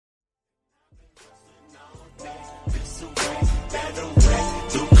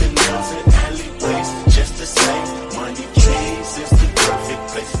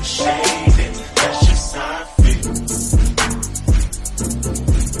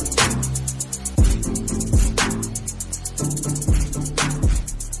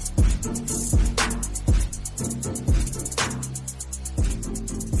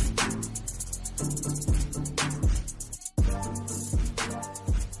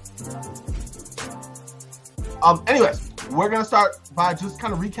Anyways, we're gonna start by just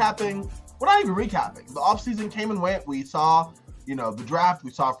kind of recapping. We're not even recapping. The offseason came and went. We saw, the draft. We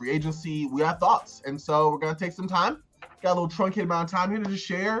saw free agency. We have thoughts, and so we're gonna take some time. Got a little truncated amount of time here to just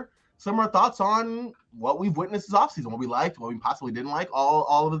share some of our thoughts on what we've witnessed this offseason, what we liked, what we possibly didn't like,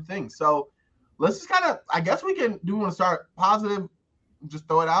 all of the things. So let's just kind of, I guess we want to start positive, just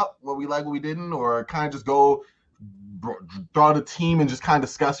throw it out, what we like, what we didn't, or kind of just go throw out a team and just kind of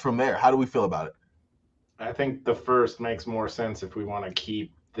discuss from there. How do we feel about it? I think the first makes more sense if we want to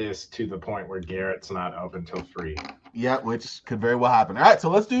keep this to the point where Garrett's not up until 3. Yeah, which could very well happen. All right, so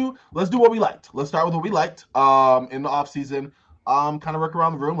let's do what we liked. Let's start with what we liked in the offseason. Kind of work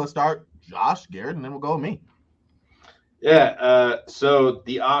around the room. Let's start Josh, Garrett, and then we'll go with me. Yeah, so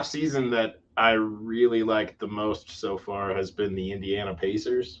the offseason that I really liked the most so far has been the Indiana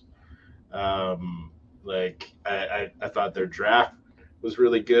Pacers. I thought their draft was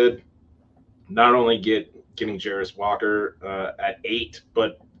really good. Not only getting Jarris Walker at 8,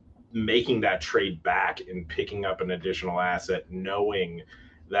 but making that trade back and picking up an additional asset, knowing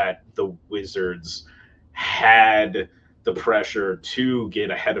that the Wizards had the pressure to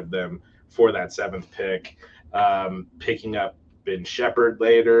get ahead of them for that 7th pick. Picking up Ben Shepherd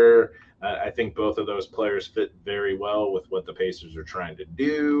later. I think both of those players fit very well with what the Pacers are trying to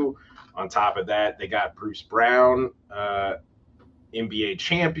do. On top of that, they got Bruce Brown, NBA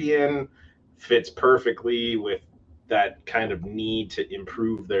champion, fits perfectly with that kind of need to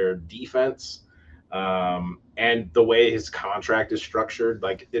improve their defense. And the way his contract is structured,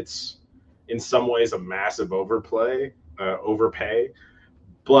 like it's in some ways a massive overpay,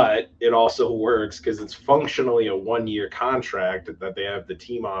 but it also works because it's functionally a 1-year contract that they have the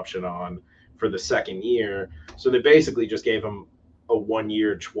team option on for the 2nd year. So they basically just gave him a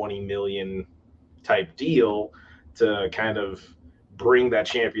 1-year, $20 million type deal to kind of bring that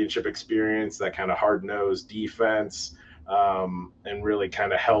championship experience, that kind of hard-nosed defense, and really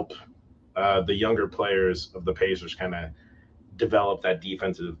kind of help the younger players of the Pacers kind of develop that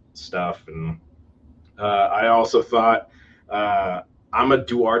defensive stuff. And I also thought I'm a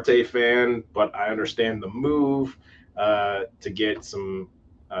Duarte fan, but I understand the move to get some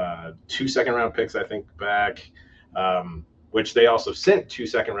 2 second-round picks, I think, back, which they also sent 2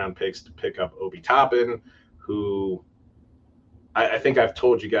 second-round picks to pick up Obi Toppin, who I think I've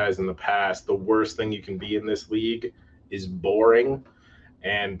told you guys in the past, the worst thing you can be in this league is boring.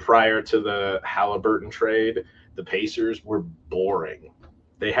 And prior to the Halliburton trade, the Pacers were boring.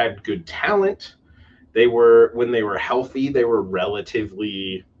 They had good talent. When they were healthy, they were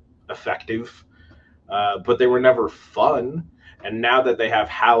relatively effective, but they were never fun. And now that they have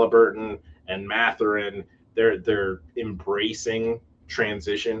Halliburton and Mathurin, they're embracing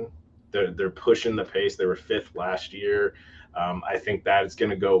transition. They're pushing the pace. They were 5th last year. I think that is going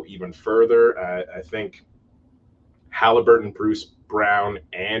to go even further. I think Halliburton, Bruce Brown,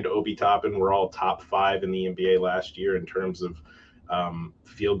 and Obi Toppin were all top 5 in the NBA last year in terms of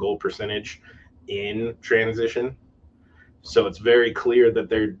field goal percentage in transition. So it's very clear that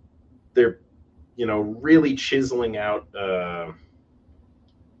they're really chiseling out a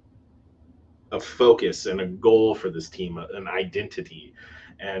focus and a goal for this team, an identity.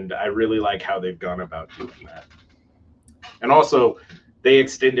 And I really like how they've gone about doing that. And also, they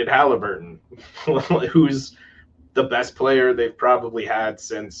extended Halliburton, who's the best player they've probably had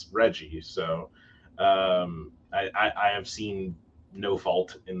since Reggie. So I have seen no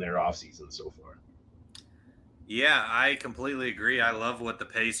fault in their offseason so far. Yeah, I completely agree. I love what the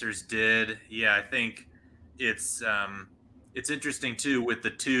Pacers did. Yeah, I think it's interesting too with the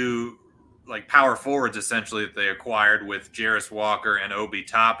 2 like power forwards essentially that they acquired with Jarris Walker and Obi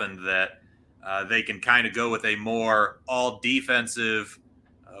Toppin, that they can kind of go with a more all defensive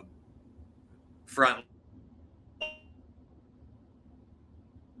front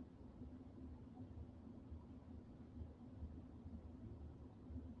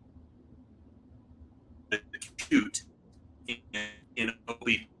shoot in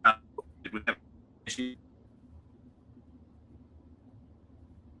Obi.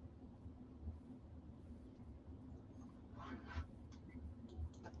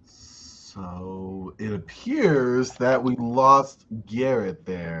 So it appears that we lost Garrett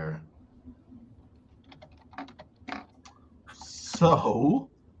there. So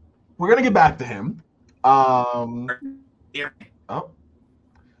we're gonna get back to him. Oh,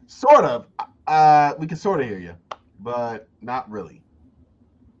 sort of. We can sort of hear you, but not really.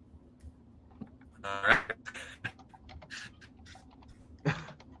 All right.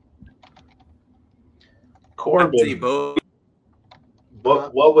 Corban,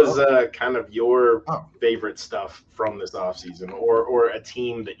 what was kind of your favorite stuff from this offseason, or a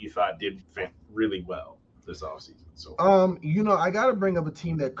team that you thought did really well? this offseason. So, I got to bring up a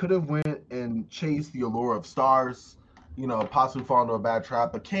team that could have went and chased the allure of stars, possibly fall into a bad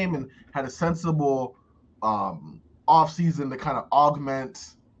trap, but came and had a sensible offseason to kind of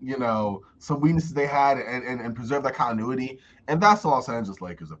augment, some weaknesses they had and preserve that continuity. And that's the Los Angeles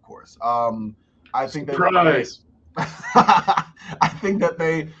Lakers, of course. I think surprise. I think that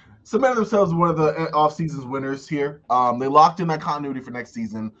they cemented themselves as one of the off-season's winners here. They locked in that continuity for next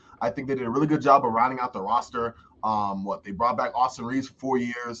season. I think they did a really good job of rounding out the roster. They brought back Austin Reeves for 4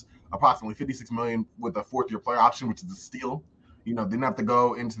 years, approximately $56 million with a fourth-year player option, which is a steal. They didn't have to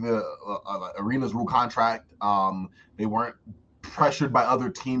go into the arena's rule contract. They weren't pressured by other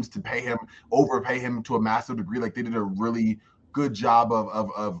teams to overpay him to a massive degree. Like, they did a really good job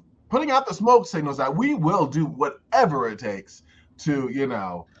of putting out the smoke signals that we will do whatever it takes to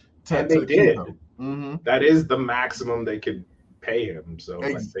and they did. Mm-hmm. That is the maximum they could pay him. So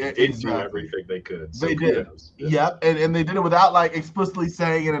they did do everything they could. So they did. Yep. And they did it without explicitly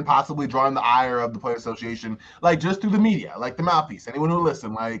saying it and possibly drawing the ire of the Players Association, just through the media, the mouthpiece. Anyone who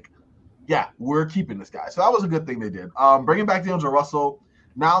listened, yeah, we're keeping this guy. So that was a good thing they did. Bringing back D'Angelo Russell.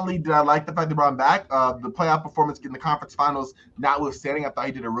 Not only did I like the fact they brought him back, the playoff performance in the conference finals, notwithstanding, I thought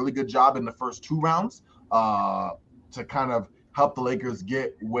he did a really good job in the first 2 rounds to kind of help the Lakers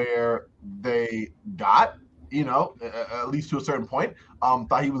get where they got, at least to a certain point.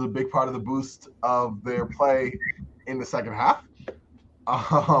 Thought he was a big part of the boost of their play in the second half.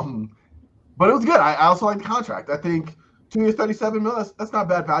 But it was good. I also like the contract. I think 2 years, $37 million, that's not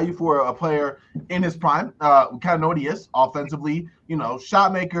bad value for a player in his prime. We kind of know what he is offensively,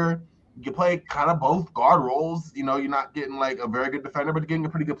 shot maker. You can play kind of both guard roles. You're not getting a very good defender, but getting a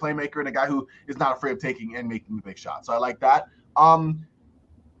pretty good playmaker and a guy who is not afraid of taking and making the big shot. So I like that.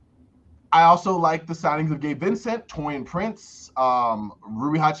 I also like the signings of Gabe Vincent, Torian Prince,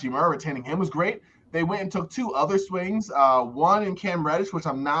 Rui Hachimura. Retaining him was great. They went and took 2 other swings, one in Cam Reddish, which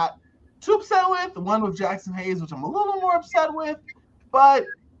I'm not too upset with, one with Jackson Hayes, which I'm a little more upset with. But,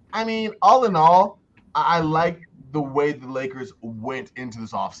 all in all, I like the way the Lakers went into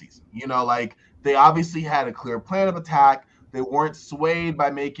this offseason. They obviously had a clear plan of attack. They weren't swayed by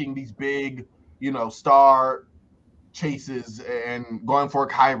making these big, star chases and going for a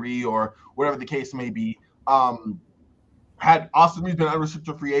Kyrie or whatever the case may be. Had Austin Reeves been an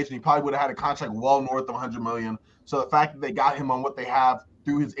unrestricted free agent, he probably would have had a contract well north of $100 million. So the fact that they got him on what they have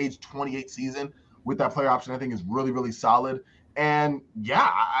through his age 28 season with that player option, I think is really, really solid. And yeah,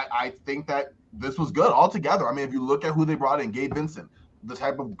 I think that this was good altogether. If you look at who they brought in, Gabe Vincent, the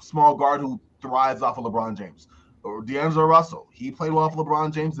type of small guard who thrives off of LeBron James, or D'Angelo Russell, he played well off of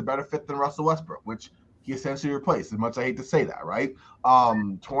LeBron James, a better fit than Russell Westbrook, which he essentially replaced, as much as I hate to say that, right?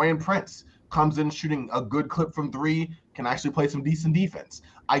 Torian Prince comes in shooting a good clip from 3, can actually play some decent defense.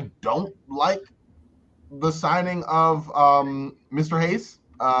 I don't like the signing of Mr. Hayes,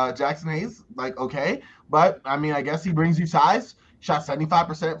 Jackson Hayes. Okay, but I guess he brings you size. Shot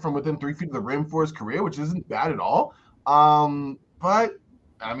 75% from within 3 feet of the rim for his career, which isn't bad at all. But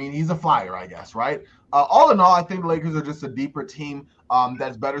he's a flyer, I guess, right? All in all, I think the Lakers are just a deeper team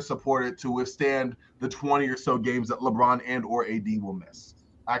that's better supported to withstand the 20 or so games that LeBron and or AD will miss.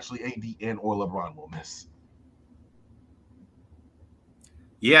 Actually, AD and or LeBron will miss.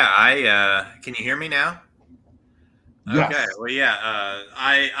 Yeah, can you hear me now? Yes. Okay. Well, yeah,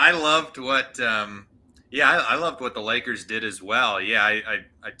 I loved what I loved what the Lakers did as well. Yeah,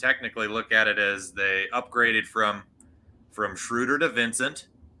 I technically look at it as they upgraded from Schroeder to Vincent.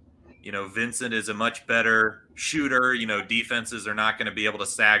 Vincent is a much better shooter. Defenses are not going to be able to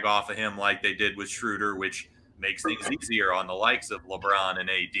sag off of him like they did with Schroeder, which makes things easier on the likes of LeBron and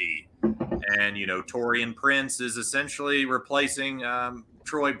AD. And, Torian Prince is essentially replacing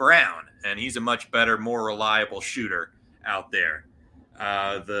Troy Brown, and he's a much better, more reliable shooter out there.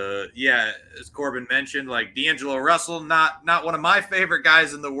 As Corban mentioned, D'Angelo Russell, not one of my favorite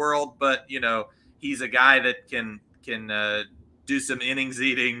guys in the world, but, he's a guy that can do some innings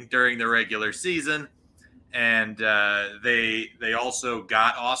eating during the regular season. And they also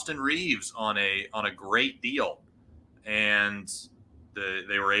got Austin Reeves on a great deal, and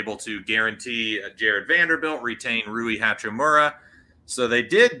they were able to guarantee Jared Vanderbilt, retain Rui Hachimura. So they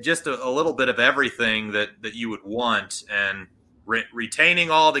did just a little bit of everything that you would want, and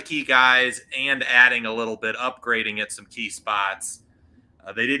retaining all the key guys and adding a little bit, upgrading at some key spots.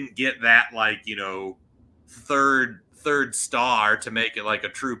 They didn't get that third star to make it like a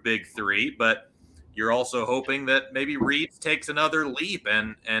true big 3, but you're also hoping that maybe Reeves takes another leap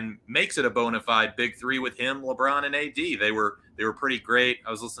and makes it a bona fide big 3 with him, LeBron, and AD. They were pretty great.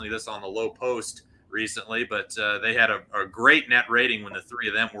 I was listening to this on the Low Post recently, but they had a great net rating when the 3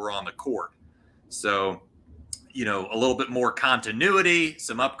 of them were on the court. So a little bit more continuity,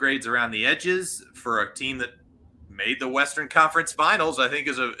 some upgrades around the edges for a team that made the Western Conference Finals, I think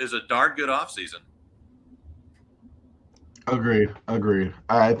is a darn good offseason. Agreed.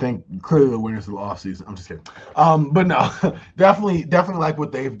 I think clearly the winners of the offseason. I'm just kidding. But no, definitely like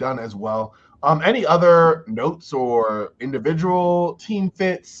what they've done as well. Any other notes or individual team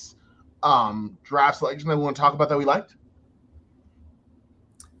fits, draft selection that we want to talk about that we liked?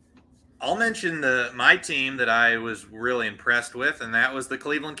 I'll mention my team that I was really impressed with, and that was the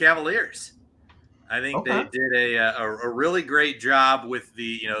Cleveland Cavaliers. I think they did a really great job with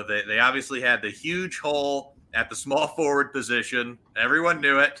they obviously had the huge hole at the small forward position. Everyone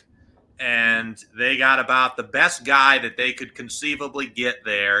knew it. And they got about the best guy that they could conceivably get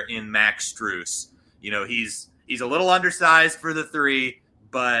there in Max Strus. He's a little undersized for the three,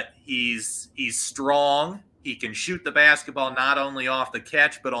 but he's strong. He can shoot the basketball not only off the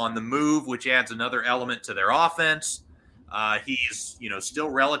catch, but on the move, which adds another element to their offense. He's, still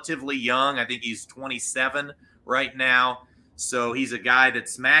relatively young. I think he's 27 right now. So he's a guy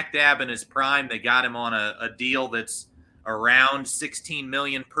that's smack dab in his prime. They got him on a deal that's around $16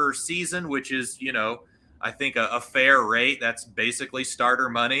 million per season, which is, I think a fair rate. That's basically starter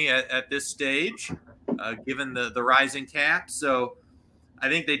money at this stage, given the rising cap. So I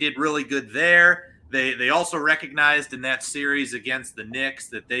think they did really good there. They also recognized in that series against the Knicks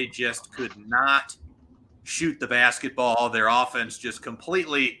that they just could not shoot the basketball. Their offense just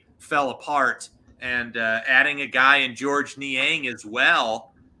completely fell apart. And adding a guy in George Niang as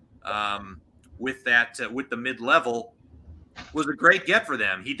well with the mid-level was a great get for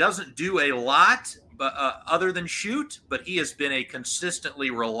them. He doesn't do a lot but other than shoot, but he has been a consistently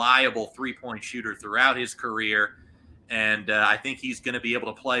reliable three-point shooter throughout his career. And I think he's going to be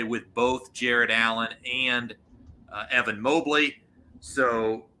able to play with both Jared Allen and Evan Mobley.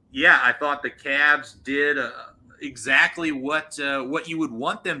 So, yeah, I thought the Cavs did exactly what you would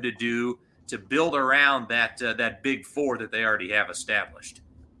want them to do to build around that big four that they already have established.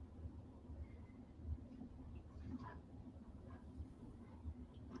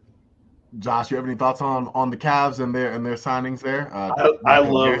 Josh, you have any thoughts on the Cavs and their signings there? I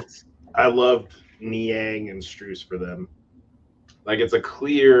loved Niang and Strus for them. Like, it's a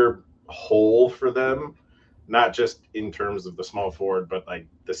clear hole for them, not just in terms of the small forward, but like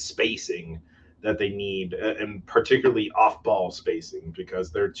the spacing that they need, and particularly off-ball spacing,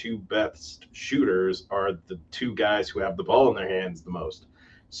 because their two best shooters are the two guys who have the ball in their hands the most.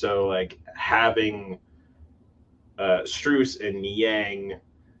 So, like, having Strus and Niang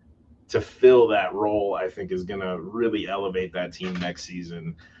to fill that role, I think, is going to really elevate that team next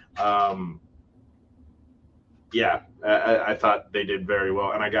season. I thought they did very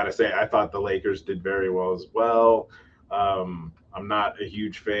well. And I got to say, I thought the Lakers did very well as well. I'm not a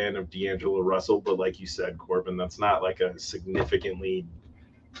huge fan of D'Angelo Russell, but like you said, Corban, that's not like a significantly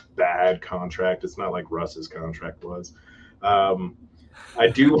bad contract. It's not like Russ's contract was. I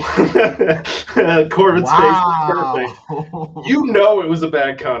do. Corbin's face is perfect. It was a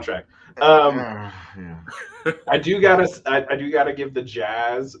bad contract. I do gotta give the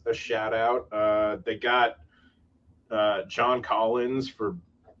Jazz a shout out. They got John Collins for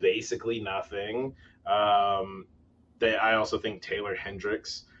basically nothing. I also think Taylor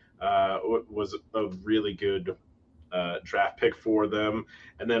Hendricks was a really good draft pick for them.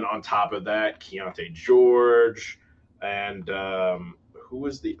 And then on top of that, Keontae George and who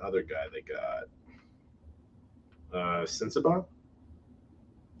was the other guy they got? Sensabaugh?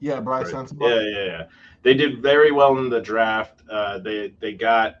 Yeah, Bryce Sensabaugh. Yeah. They did very well in the draft. They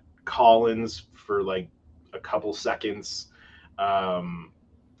got Collins for like a couple seconds.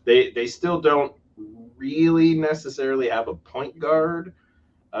 They still don't really necessarily have a point guard.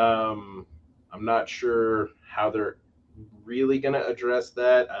 I'm not sure how they're really going to address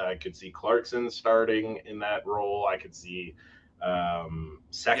that. I could see Clarkson starting in that role. I could see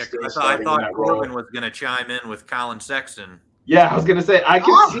Sexton starting in that role. I thought Corban was going to chime in with Colin Sexton. Yeah, I was going to say, I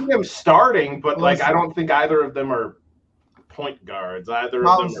can see them starting, but like, I don't think either of them are point guards. Either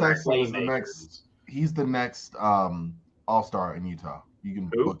Colin of them are Sexton is playmakers. He's the next All-Star in Utah. You can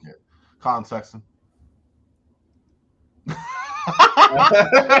book it. Colin Sexton. But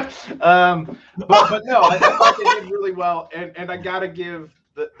no, I thought they did really well, and I gotta give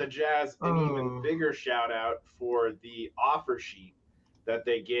the Jazz an even bigger shout out for the offer sheet that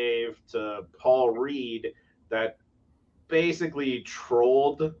they gave to Paul Reed that basically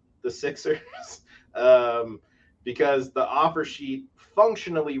trolled the Sixers, because the offer sheet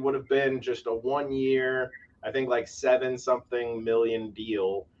functionally would have been just a 1 year, I think like $7-something million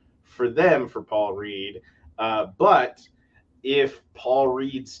deal for them for Paul Reed, but if Paul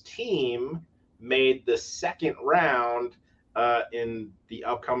Reed's team made the second round in the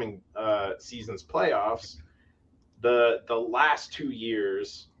upcoming season's playoffs. The last 2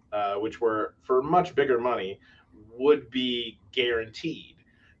 years, which were for much bigger money, would be guaranteed.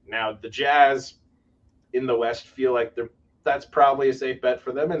 Now, the Jazz in the West feel like that's probably a safe bet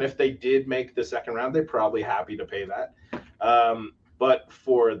for them. And if they did make the second round, they're probably happy to pay that. But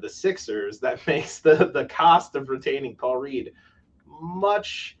for the Sixers, that makes the cost of retaining Paul Reed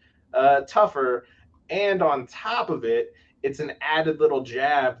much tougher. And on top of it, it's an added little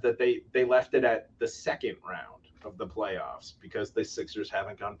jab that they left it at the second round of the playoffs because the Sixers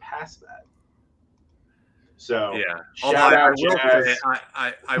haven't gone past that. So yeah, shout out Jazz.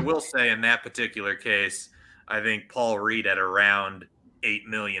 I will say in that particular case, I think Paul Reed at around $8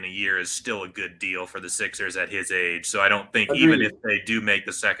 million a year is still a good deal for the Sixers at his age. So I don't think even if they do make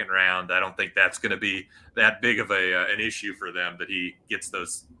the second round, I don't think that's going to be that big of an issue for them that he gets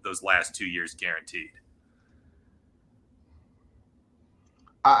those last 2 years guaranteed.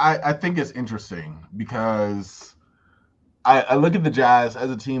 I think it's interesting because I look at the Jazz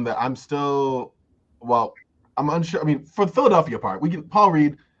as a team that I'm unsure. I mean, for the Philadelphia part, Paul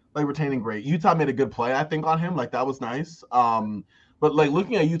Reed, like, retaining great. Utah made a good play, I think, on him. Like, that was nice. But like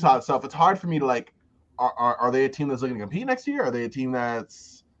looking at Utah itself, it's hard for me to like, are they a team that's looking to compete next year? Are they a team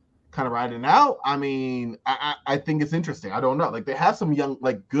that's kind of riding out? I mean, I think it's interesting. I don't know. Like, they have some young,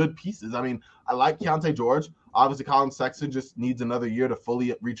 like, good pieces. I mean, I like Keontae George. Obviously, Colin Sexton just needs another year to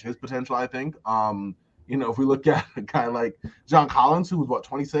fully reach his potential, I think. If we look at a guy like John Collins, who was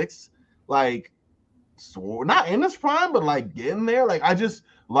 26, like, so not in his prime, but like getting there. Like,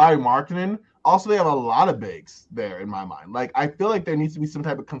 Larry Markkinen. Also, they have a lot of bigs there in my mind. Like, I feel like there needs to be some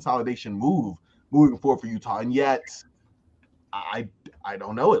type of consolidation move moving forward for Utah, and yet I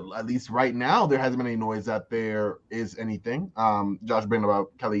don't know it. At least right now, there hasn't been any noise that there is anything. Josh bringing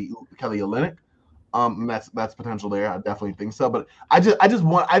about Kelly Olynyk. That's potential there. I definitely think so. But I'd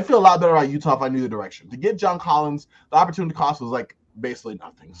feel a lot better about Utah if I knew the direction. To get John Collins, the opportunity cost was like basically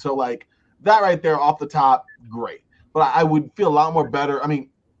nothing. So like that right there off the top, great. But I would feel a lot more better. I mean,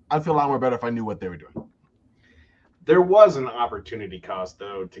 I'd feel a lot more better if I knew what they were doing. There was an opportunity cost,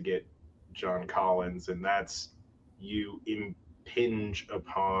 though, to get John Collins, and that's you impinge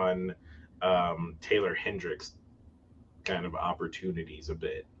upon Taylor Hendricks' kind of opportunities a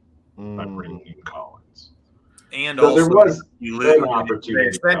bit by bringing in Collins. And so also, there was an opportunity.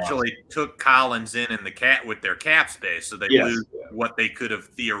 They essentially took Collins in the cap with their cap space, so they lose what they could have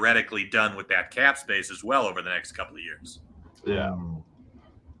theoretically done with that cap space as well over the next couple of years. Yeah.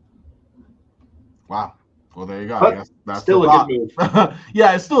 Wow. Well, there you go. But I guess that's still a good move.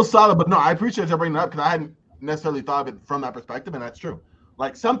 Yeah, it's still solid, but no, I appreciate you bringing it up because I hadn't necessarily thought of it from that perspective, and that's true.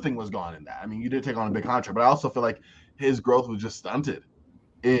 Like, something was gone in that. I mean, you did take on a big contract, but I also feel like his growth was just stunted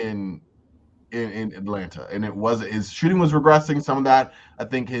in Atlanta, and his shooting was regressing. Some of that, I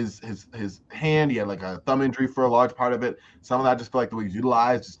think, his hand, he had like a thumb injury for a large part of it. Some of that just feel like the way he's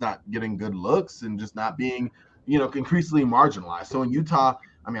utilized, just not getting good looks and just not being, increasingly marginalized. So in Utah,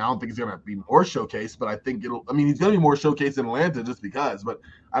 I mean, I don't think he's going to be more showcased, but I think he's going to be more showcased in Atlanta just because, but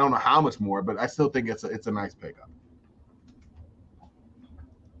I don't know how much more, but I still think it's a nice pickup.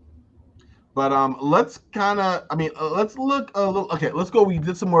 But let's look a little, okay, let's go. We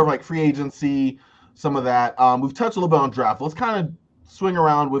did some more of like free agency, some of that. We've touched a little bit on draft. Let's kind of swing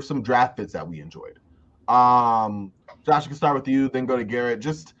around with some draft fits that we enjoyed. Josh, you can start with you, then go to Garrett.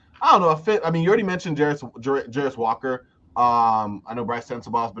 Just, I don't know, a fit. I mean, you already mentioned Jarris Walker. I know Bryce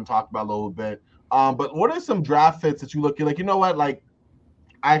Sensabaugh has been talked about a little bit. But what are some draft fits that you look at, like, you know what, like,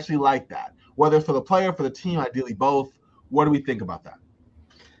 I actually like that. Whether it's for the player, for the team, ideally both. What do we think about that?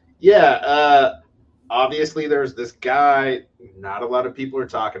 Yeah, obviously there's this guy, not a lot of people are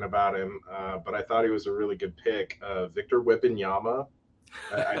talking about him, but I thought he was a really good pick. Victor Wembanyama.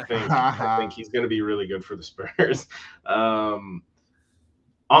 I think he's going to be really good for the Spurs.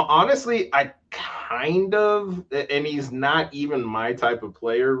 Honestly, I kind of, and he's not even my type of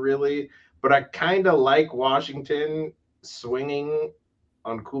player really, but I kind of like Washington swinging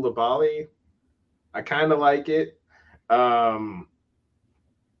on Coulibaly. I kind of like it.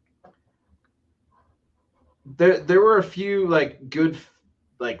 There were a few like good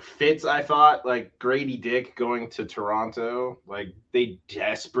like fits, I thought, like Grady Dick going to Toronto. Like, they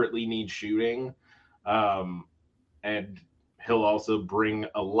desperately need shooting. And he'll also bring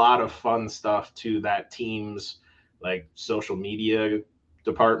a lot of fun stuff to that team's like social media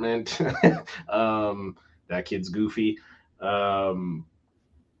department. That kid's goofy.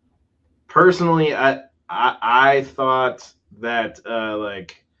 Personally, I thought that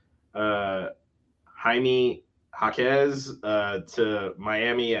Jaime Jaquez to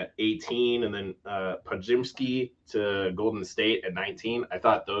Miami at 18, and then Podziemski to Golden State at 19. I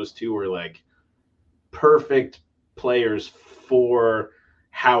thought those two were like perfect players for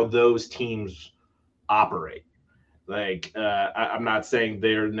how those teams operate. Like, I'm not saying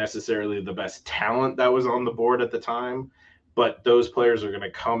they're necessarily the best talent that was on the board at the time, but those players are going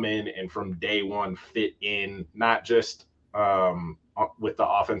to come in and from day one fit in, not just with the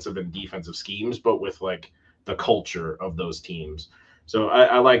offensive and defensive schemes, but with like the culture of those teams. So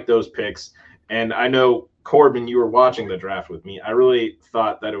I like those picks. And I know, Corban, you were watching the draft with me. I really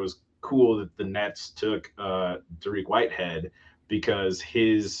thought that it was cool that the Nets took Dariq Whitehead, because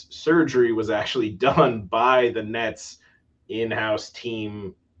his surgery was actually done by the Nets in-house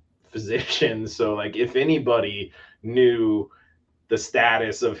team physician. So like if anybody knew the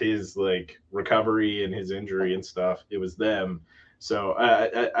status of his like recovery and his injury and stuff, it was them. So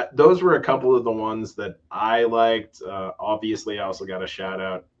those were a couple of the ones that I liked. Obviously, I also got to shout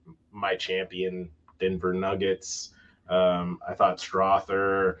out my champion Denver Nuggets. I thought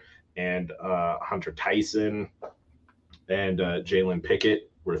Strother and Hunter Tyson and Jalen Pickett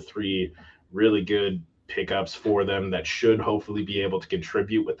were three really good pickups for them that should hopefully be able to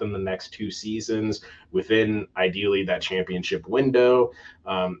contribute within the next 2 seasons, within ideally that championship window.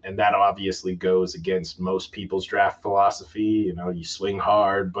 And that obviously goes against most people's draft philosophy. You know, you swing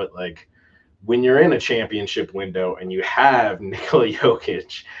hard, but like when you're in a championship window and you have Nikola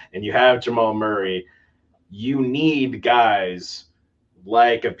Jokic and you have Jamal Murray, you need guys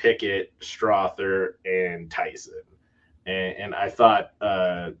like a Pickett, Strother, and Tyson. And I thought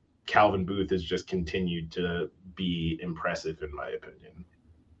Calvin Booth has just continued to be impressive, in my opinion.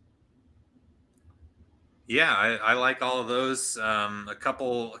 Yeah, I like all of those. A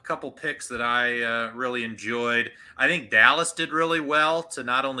couple picks that I really enjoyed. I think Dallas did really well to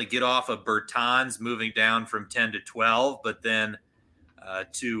not only get off of Bertans moving down from 10 to 12, but then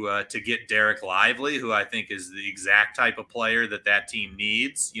to get Derek Lively, who I think is the exact type of player that team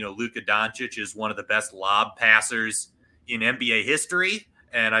needs. You know, Luka Doncic is one of the best lob passers in NBA history,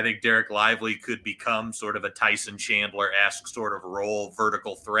 and I think Derek Lively could become sort of a Tyson Chandler-esque sort of role,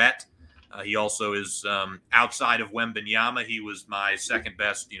 vertical threat. He also is outside of Wembanyama. He was my second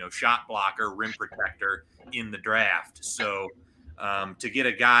best, shot blocker, rim protector in the draft. So to get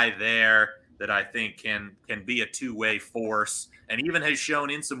a guy there that I think can be a two-way force, and even has shown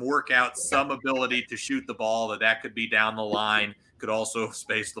in some workouts some ability to shoot the ball, that could be down the line, could also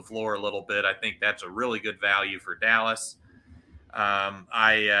space the floor a little bit. I think that's a really good value for Dallas.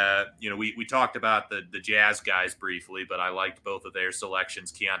 We talked about the Jazz guys briefly, but I liked both of their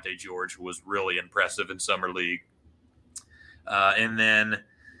selections. Keontae George was really impressive in summer league. And then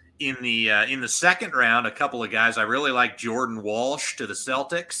in the second round, a couple of guys I really liked. Jordan Walsh to the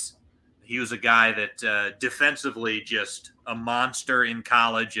Celtics. He was a guy that defensively just a monster in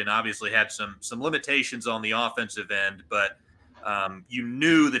college, and obviously had some limitations on the offensive end, but you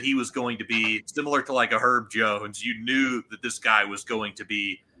knew that he was going to be similar to like a Herb Jones. You knew that this guy was going to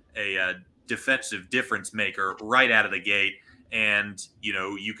be a defensive difference maker right out of the gate. And,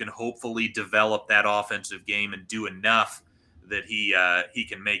 you can hopefully develop that offensive game and do enough that he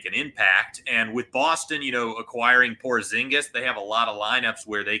can make an impact. And with Boston, acquiring Porzingis, they have a lot of lineups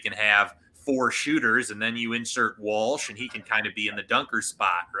where they can have 4 shooters, and then you insert Walsh and he can kind of be in the dunker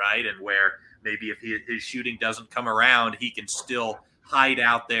spot, right? And where maybe if his shooting doesn't come around, he can still hide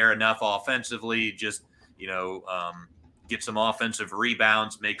out there enough offensively, just, get some offensive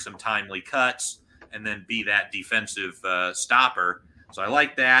rebounds, make some timely cuts, and then be that defensive stopper. So I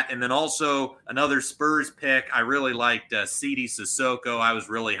like that. And then also another Spurs pick, I really liked Sidi Sissoko. I was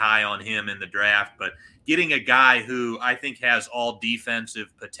really high on him in the draft, but getting a guy who I think has all defensive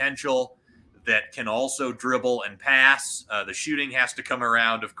potential, that can also dribble and pass. The shooting has to come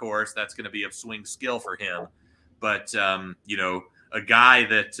around, of course. That's going to be a swing skill for him. But, a guy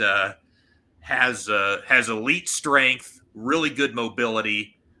that has elite strength, really good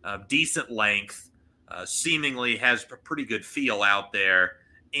mobility, decent length, seemingly has a pretty good feel out there,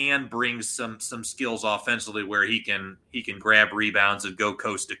 and brings some skills offensively where he can grab rebounds and go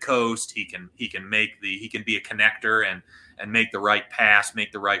coast to coast. He can be a connector and make the right pass,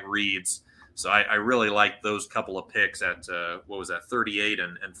 make the right reads. So I really like those couple of picks at 38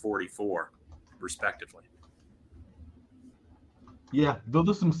 and 44, respectively. Yeah, those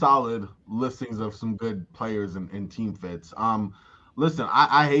are some solid listings of some good players and team fits. Listen,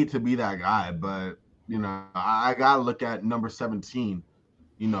 I hate to be that guy, but I gotta look at number 17.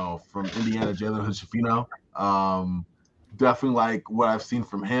 From Indiana, Jalen Hood-Schifino. Definitely like what I've seen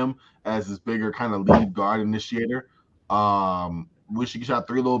from him as this bigger kind of lead guard initiator. Wish he could shot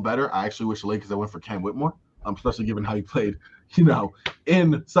 3 a little better. I actually wish the Lakers had went for Ken Whitmore. especially given how he played,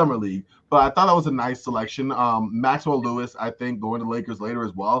 in Summer League. But I thought that was a nice selection. Maxwell Lewis, I think, going to Lakers later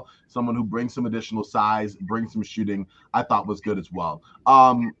as well. Someone who brings some additional size, brings some shooting, I thought was good as well.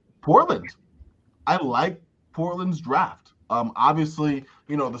 Portland, I like Portland's draft. Obviously,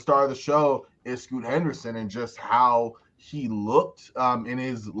 the star of the show is Scoot Henderson and just how he looked in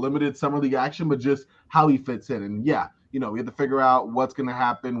his limited Summer League action, but just how he fits in. And we have to figure out what's going to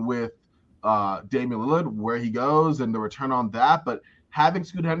happen with Damian Lillard, where he goes, and the return on that. But having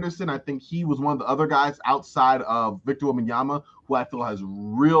Scoot Henderson, I think he was one of the other guys outside of Victor Wembanyama who I feel has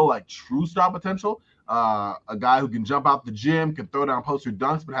real, true star potential. A guy who can jump out the gym, can throw down poster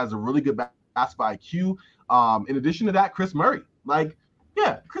dunks, but has a really good basketball IQ. In addition to that, Chris Murray.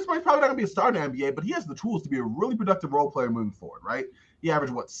 Chris Murray's probably not going to be a star in the NBA, but he has the tools to be a really productive role player moving forward, right? He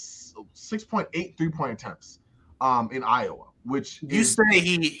averaged, 6.8 three-point attempts in Iowa, which You say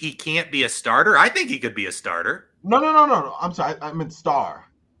he can't be a starter? I think he could be a starter. No. I'm sorry. I meant star.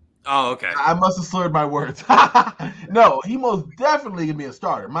 Oh, okay. I must have slurred my words. No, he most definitely can be a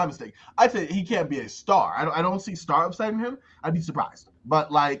starter. My mistake. I said he can't be a star. I don't see star upside in him. I'd be surprised. But,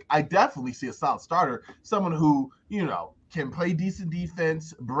 I definitely see a solid starter. Someone who, can play decent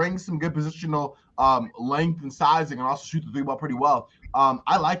defense, bring some good positional length and sizing, and also shoot the three ball pretty well.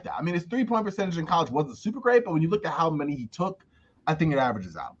 I like that. I mean, his 3-point percentage in college wasn't super great, but when you look at how many he took, I think it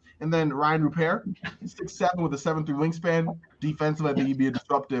averages out. And then Ryan Rupert, 6'7" with a 7'3" wingspan. Defensive, I think he'd be a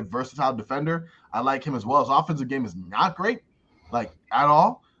disruptive, versatile defender. I like him as well. His offensive game is not great, at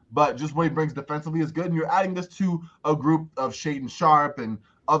all. But just what he brings defensively is good. And you're adding this to a group of Shaedon Sharpe and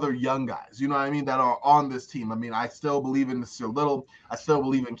other young guys, that are on this team. I mean, I still believe in Mr. Little. I still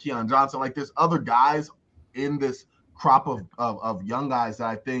believe in Keon Johnson. There's other guys in this crop of young guys that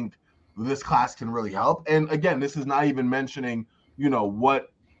I think this class can really help. And again, this is not even mentioning,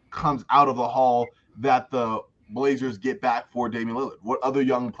 what comes out of the haul that the Blazers get back for Damian Lillard. What other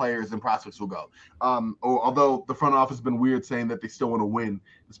young players and prospects will go? Although the front office has been weird saying that they still want to win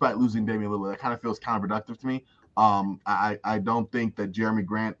despite losing Damian Lillard, that kind of feels counterproductive to me. I don't think that Jeremy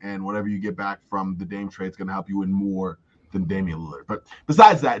Grant and whatever you get back from the Dame trade is going to help you win more than Damian Lillard. But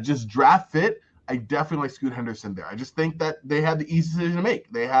besides that, just draft fit, I definitely like Scoot Henderson there. I just think that they had the easy decision to make.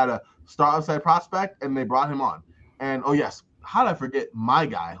 They had a star outside prospect, and they brought him on. And, oh, yes, how did I forget my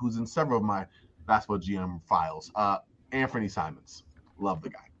guy who's in several of my basketball GM files, Anthony Simons. Love the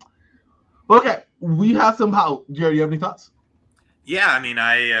guy. Okay, we have some – Jerry, you have any thoughts? Yeah, I mean,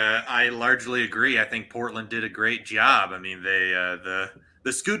 I largely agree. I think Portland did a great job. I mean, they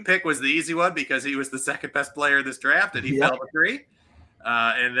the Scoot pick was the easy one because he was the second best player in this draft, and he fell to 3.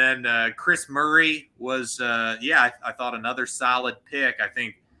 And then Chris Murray was, I thought another solid pick. I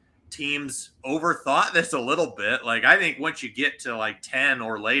think teams overthought this a little bit. I think once you get to 10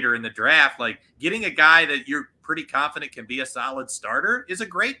 or later in the draft, getting a guy that you're pretty confident can be a solid starter is a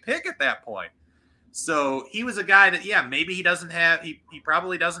great pick at that point. So he was a guy that, maybe he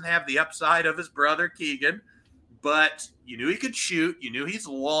probably doesn't have the upside of his brother Keegan, but you knew he could shoot. You knew he's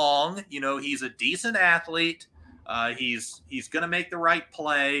long. He's a decent athlete. He's going to make the right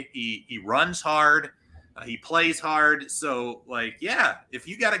play. He runs hard. He plays hard. So, if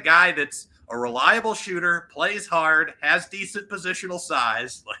you got a guy that's a reliable shooter, plays hard, has decent positional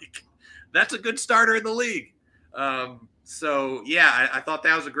size, that's a good starter in the league. I thought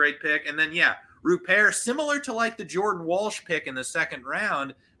that was a great pick. And then, Rupert, similar to the Jordan Walsh pick in the second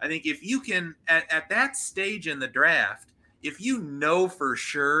round, I think if you can, at that stage in the draft, if you know for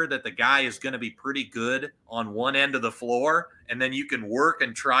sure that the guy is going to be pretty good on one end of the floor, and then you can work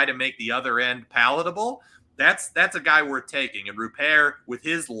and try to make the other end palatable, that's a guy worth taking. And Rupert, with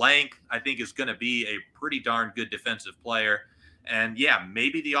his length, I think is going to be a pretty darn good defensive player. And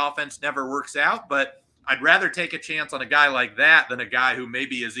maybe the offense never works out, but I'd rather take a chance on a guy like that than a guy who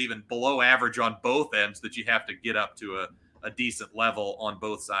maybe is even below average on both ends that you have to get up to a decent level on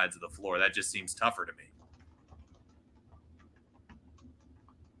both sides of the floor. That just seems tougher to me.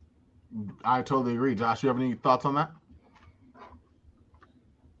 I totally agree. Josh, you have any thoughts on that?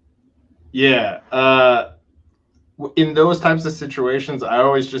 Yeah. In those types of situations, I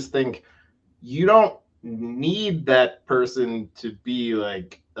always just think you don't need that person to be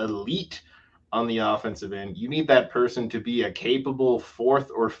elite on the offensive end. You need that person to be a capable 4th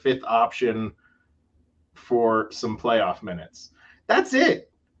or 5th option for some playoff minutes. That's it.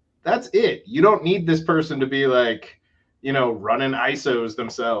 You don't need this person to be running ISOs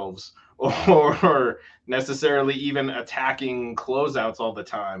themselves or necessarily even attacking closeouts all the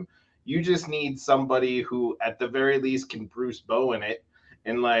time. You just need somebody who at the very least can Bruce Bowen it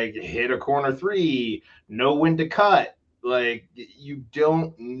and hit a corner 3, know when to cut. You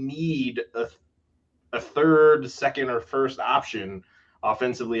don't need a third, second, or first option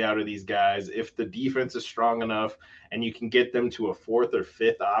offensively out of these guys. If the defense is strong enough and you can get them to a fourth or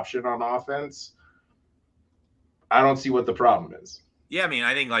fifth option on offense, I don't see what the problem is. Yeah, I mean,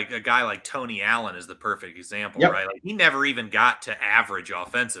 I think like a guy like Tony Allen is the perfect example, Yep. right? Like he never even got to average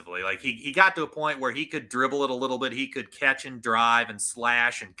offensively. Like he got to a point where he could dribble it a little bit, he could catch and drive and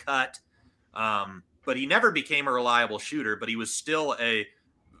slash and cut, but he never became a reliable shooter. But he was still a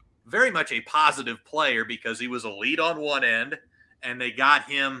very much a positive player because he was elite on one end, and they got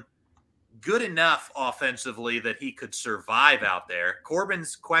him good enough offensively that he could survive out there.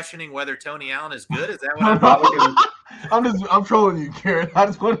 Corban's questioning whether Tony Allen is good. Is that what I'm trolling you, Garrett. I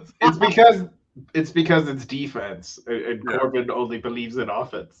just want to. It's because it's defense, and Corban only believes in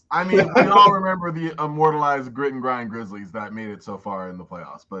offense. I mean, we all remember the immortalized grit and grind Grizzlies that made it so far in the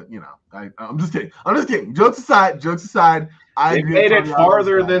playoffs. But I'm just kidding. Jokes aside. They made it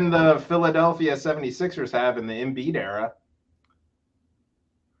farther than the Philadelphia 76ers have in the Embiid era.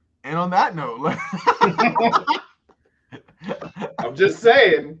 And on that note, I'm just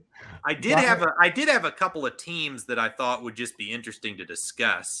saying. I did have a couple of teams that I thought would just be interesting to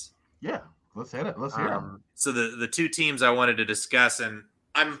discuss. Yeah, let's hit it. Let's hear it. So the two teams I wanted to discuss, and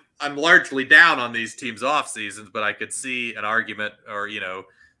I'm largely down on these teams' off seasons, but I could see an argument, or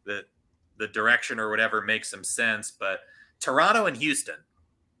the direction or whatever makes some sense. But Toronto and Houston.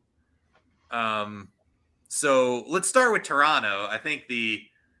 So let's start with Toronto. I think the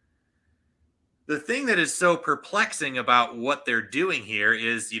thing that is so perplexing about what they're doing here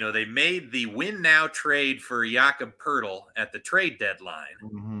is, they made the win now trade for Jakob Poeltl at the trade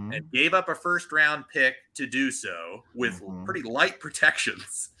deadline and gave up a first round pick to do so with pretty light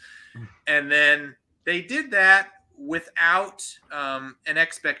protections. And then they did that without an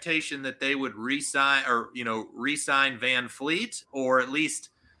expectation that they would re-sign Van Fleet, or at least,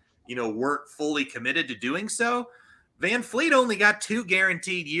 weren't fully committed to doing so. Van Fleet only got 2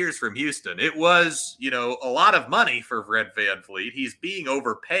 guaranteed years from Houston. It was, a lot of money for Fred Van Fleet. He's being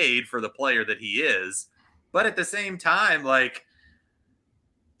overpaid for the player that he is. But at the same time, like,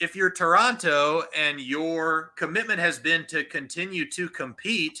 if you're Toronto and your commitment has been to continue to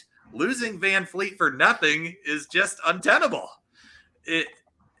compete, losing Van Fleet for nothing is just untenable.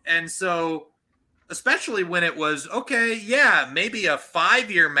 And so, especially when it was, okay, yeah, maybe a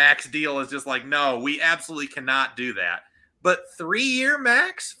 5-year max deal is just like, no, we absolutely cannot do that. But 3-year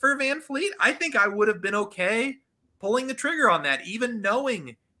max for Van Fleet, I think I would have been okay pulling the trigger on that, even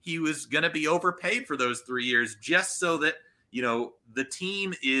knowing he was going to be overpaid for those 3 years, just so that, the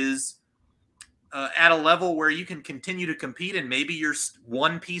team is at a level where you can continue to compete, and maybe you're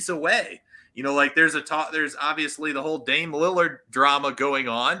one piece away. Like there's obviously the whole Dame Lillard drama going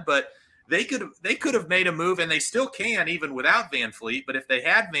on, but they could have made a move, and they still can even without Van Fleet. But if they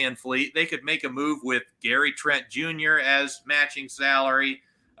had Van Fleet, they could make a move with Gary Trent Jr. as matching salary,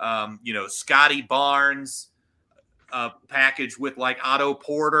 Scotty Barnes package with like Otto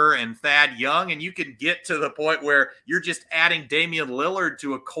Porter and Thad Young, and you could get to the point where you're just adding Damian Lillard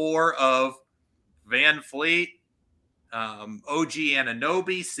to a core of Van Fleet, OG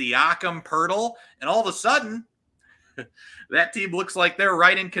Anunoby, Siakam, Poeltl, and all of a sudden that team looks like they're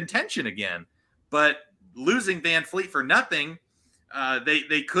right in contention again. But losing Van Fleet for nothing,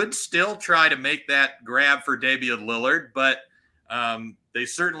 they could still try to make that grab for Damian Lillard, but they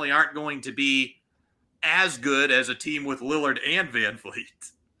certainly aren't going to be as good as a team with Lillard and Van Fleet.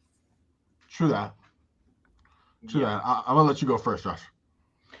 True that. I'm going to let you go first, Josh.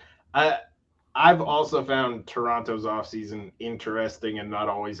 I've also found Toronto's offseason interesting, and not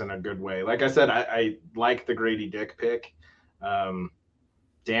always in a good way. Like I said, I like the Grady Dick pick.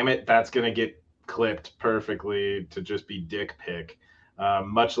 Damn it, that's going to get clipped perfectly to just be Dick pick.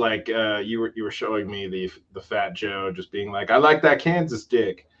 Much like you were showing me the Fat Joe just being like, I like that Kansas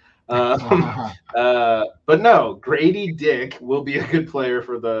Dick. But no, Grady Dick will be a good player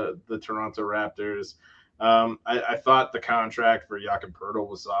for the Toronto Raptors. I thought the contract for Jakob Poeltl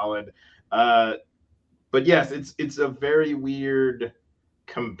was solid. But yes, it's a very weird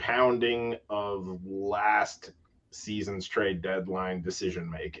compounding of last season's trade deadline decision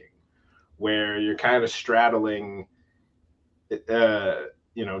making, where you're kind of straddling,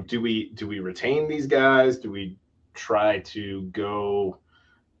 do we retain these guys? Do we try to go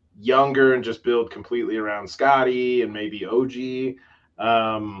younger and just build completely around Scotty and maybe OG?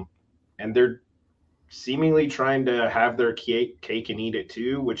 And they're seemingly trying to have their cake and eat it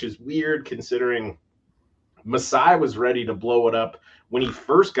too, which is weird considering Masai was ready to blow it up when he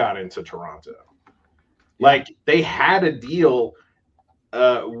first got into Toronto. Like, they had a deal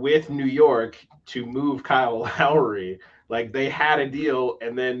with New York to move Kyle Lowry. Like, they had a deal,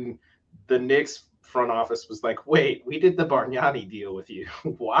 and then the Knicks front office was like, wait, we did the Bargnani deal with you.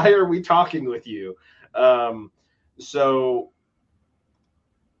 Why are we talking with you? So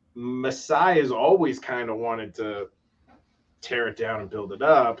Masai has always kind of wanted to tear it down and build it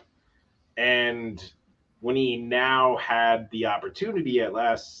up. And when he now had the opportunity at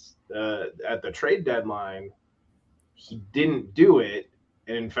the trade deadline, he didn't do it.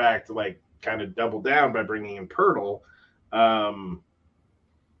 And in fact, like kind of doubled down by bringing in Pirtle.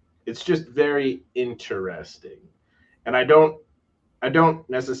 It's just very interesting. And I don't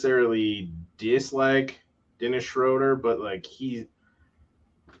necessarily dislike Dennis Schroeder, but like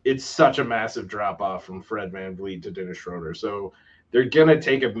it's such a massive drop off from Fred VanVleet to Dennis Schroeder. So they're going to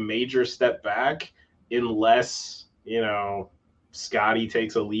take a major step back unless, Scotty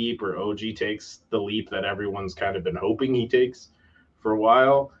takes a leap or OG takes the leap that everyone's kind of been hoping he takes for a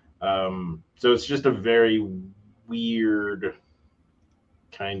while. So it's just a very weird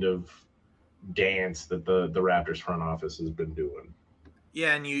kind of dance that the Raptors front office has been doing.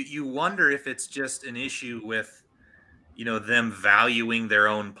 Yeah, and you wonder if it's just an issue with them valuing their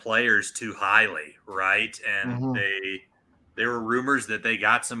own players too highly, right? And there were rumors that they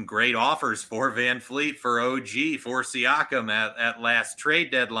got some great offers for VanVleet, for OG, for Siakam at last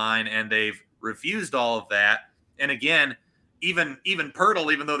trade deadline, and they've refused all of that. And again, even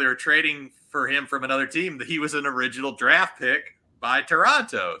Pirtle, even though they were trading for him from another team, he was an original draft pick by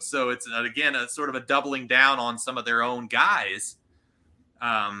Toronto. So it's, again, a sort of a doubling down on some of their own guys.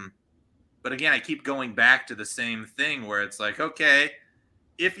 But again, I keep going back to the same thing where it's like, okay,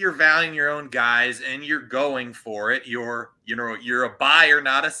 if you're valuing your own guys and you're going for it, you're a buyer,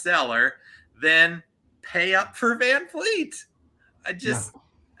 not a seller, then pay up for VanVleet.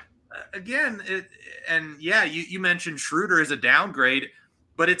 You mentioned Schroeder as a downgrade,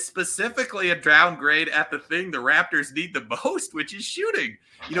 but it's specifically a downgrade at the thing the Raptors need the most, which is shooting.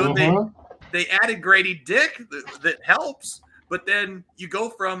 They added Grady Dick that helps. But then you go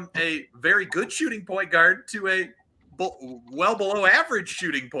from a very good shooting point guard to a well below average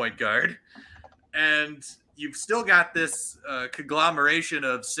shooting point guard. And you've still got this conglomeration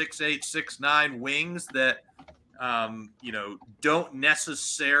of 6'8", 6'9" wings that, don't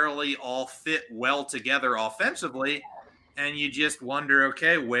necessarily all fit well together offensively. And you just wonder,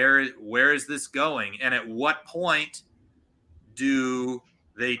 okay, where is this going? And at what point do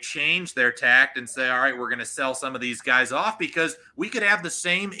they change their tact and say, all right, we're going to sell some of these guys off, because we could have the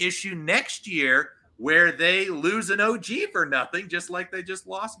same issue next year where they lose an OG for nothing, just like they just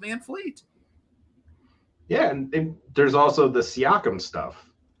lost VanVleet. Yeah, and there's also the Siakam stuff.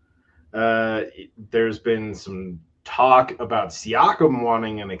 There's been some talk about Siakam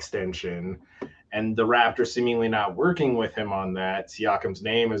wanting an extension and the Raptors seemingly not working with him on that. Siakam's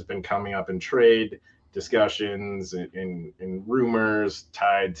name has been coming up in trade discussions and rumors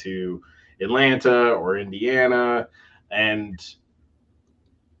tied to Atlanta or Indiana, and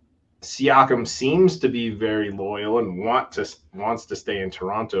Siakam seems to be very loyal and wants to stay in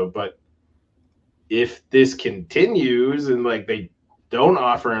Toronto. But if this continues and like they don't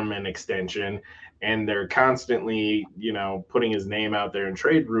offer him an extension and they're constantly putting his name out there in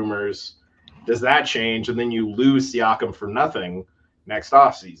trade rumors, does that change and then you lose Siakam for nothing next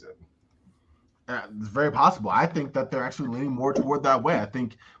offseason? It's very possible. I think that they're actually leaning more toward that way. I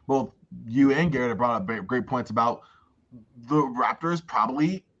think both you and Garrett have brought up great points about the Raptors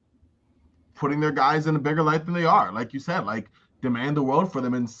probably putting their guys in a bigger light than they are. Like you said, like demand the world for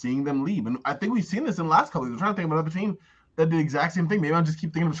them and seeing them leave. And I think we've seen this in the last couple of years. I'm trying to think of another team that did the exact same thing. Maybe I just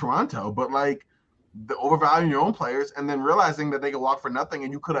keep thinking of Toronto, but like the overvaluing your own players and then realizing that they could walk for nothing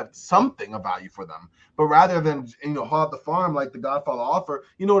and you could have something of value for them. But rather than haul out the farm like the Godfather offer,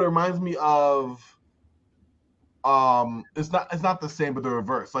 what it reminds me of? It's not the same, but the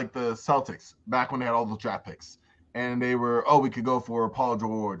reverse, like the Celtics back when they had all those draft picks and they were, we could go for Paul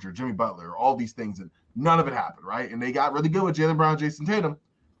George or Jimmy Butler or all these things, and none of it happened, right? And they got really good with Jaylen Brown, Jason Tatum,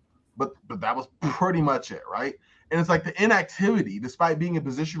 but that was pretty much it, right? And it's like the inactivity, despite being in a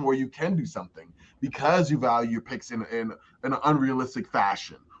position where you can do something because you value your picks in an unrealistic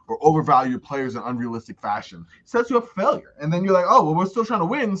fashion or overvalue your players in unrealistic fashion, sets you up for failure. And then you're like, we're still trying to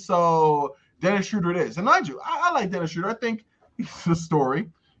win, so Dennis Schroeder it is. And mind you, I like Dennis Schroeder. I think he's a story,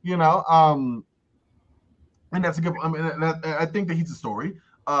 and that's a good. I think that he's a story.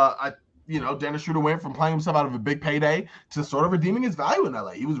 Dennis Schroeder went from playing himself out of a big payday to sort of redeeming his value in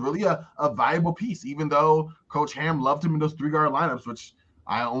LA. He was really a valuable piece, even though Coach Ham loved him in those 3-guard lineups, which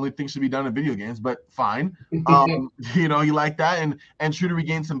I only think should be done in video games, but fine. He liked that, and Schroeder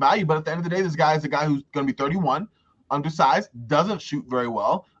regained some value. But at the end of the day, this guy is a guy who's going to be 31, undersized, doesn't shoot very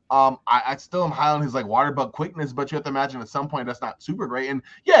well. I still am high on his like water bug quickness, but you have to imagine at some point that's not super great. And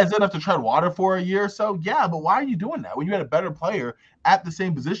yeah, is it enough to tread water for a year or so? Yeah, but why are you doing that when you had a better player at the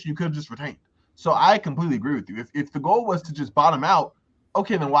same position you could have just retained? So I completely agree with you. If the goal was to just bottom out,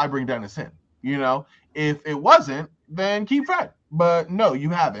 okay, then why bring Dennis in? You know, if it wasn't, then keep Fred. But no, you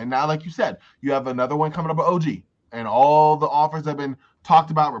haven't. And now, like you said, you have another one coming up at OG, and all the offers have been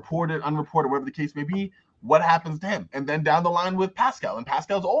talked about, reported, unreported, whatever the case may be. What happens to him? And then down the line with Pascal, and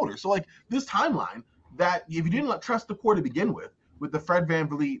Pascal's older. So like this timeline that if you didn't trust the core to begin with the Fred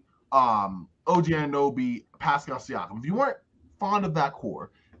VanVleet, OG Anunoby, Pascal Siakam, if you weren't fond of that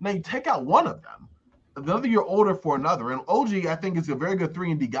core, now you take out one of them, another year older for another. And OG, I think, is a very good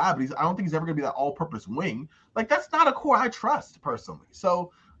 3-and-D guy, but I don't think he's ever going to be that all-purpose wing. Like, that's not a core I trust, personally.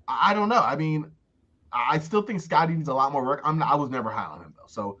 So, I don't know. I mean, I still think Scotty needs a lot more work. I was never high on him, though.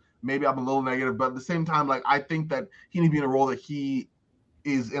 So, maybe I'm a little negative. But at the same time, like, I think that he needs to be in a role that he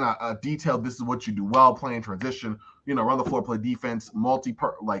is in a detailed, this is what you do well, playing transition, run the floor, play defense,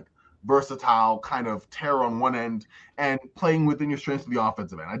 versatile kind of terror on one end and playing within your strengths of the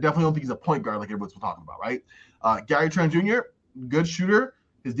offensive end. I definitely don't think he's a point guard like everyone's talking about, right? Gary Trent Jr., good shooter.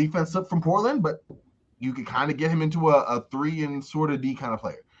 His defense slipped from Portland, but you could kind of get him into a 3 and sort of D kind of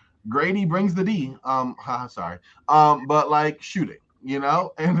player. Grady brings the D. But like shooting, and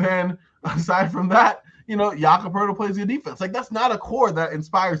then aside from that, Jakob Poeltl plays your defense. Like, that's not a core that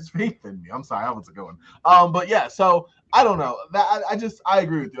inspires faith in me. I'm sorry, how was it going? But yeah, so I don't know. That I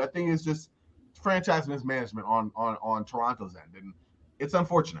agree with you. I think it's just franchise mismanagement on Toronto's end, and it's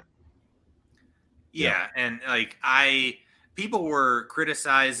unfortunate. Yeah, and like people were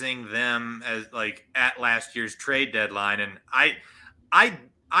criticizing them as like at last year's trade deadline, and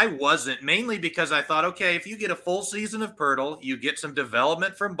I wasn't, mainly because I thought, okay, if you get a full season of Poeltl, you get some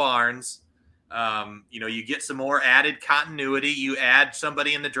development from Barnes. You get some more added continuity. You add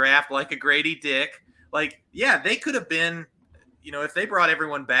somebody in the draft like a Grady Dick. Like, yeah, they could have been, if they brought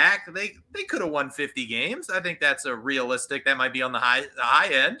everyone back, they could have won 50 games. I think that's that might be on the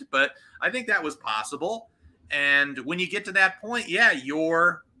high end, but I think that was possible. And when you get to that point, yeah,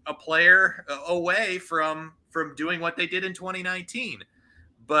 you're a player away from doing what they did in 2019.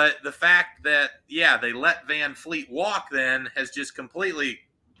 But the fact that, yeah, they let VanVleet walk then has just completely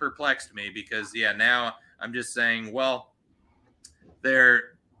perplexed me because, yeah, now I'm just saying, well,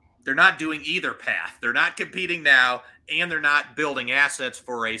 they're not doing either path. They're not competing now, and they're not building assets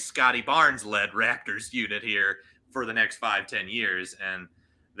for a Scotty Barnes-led Raptors unit here for the next 5-10 years. And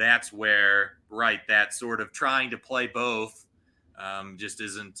that's where, right, that sort of trying to play both just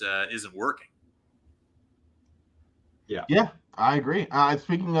isn't working. Yeah, I agree.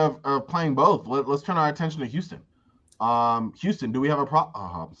 Speaking of playing both, let's turn our attention to Houston. Houston, do we have a problem?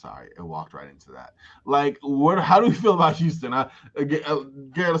 Oh, I'm sorry. It walked right into that. Like, how do we feel about Houston? Garrett,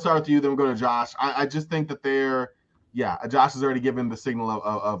 let's start with you, then we'll go to Josh. I just think that Josh has already given the signal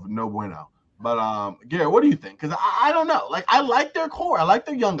of no bueno. But, Garrett, what do you think? Because I don't know. Like, I like their core. I like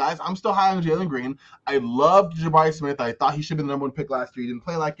their young guys. I'm still high on Jalen Green. I loved Jabari Smith. I thought he should have been the number 1 pick last year. He didn't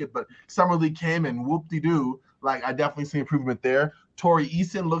play like it, but Summer League came and whoop-de-doo. Like, I definitely see improvement there. Torrey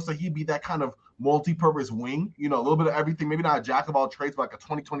Eason looks like he'd be that kind of multi-purpose wing, a little bit of everything, maybe not a jack of all trades, but like a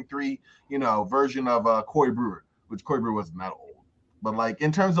 2023, version of Corey Brewer, which Corey Brewer wasn't that old. But like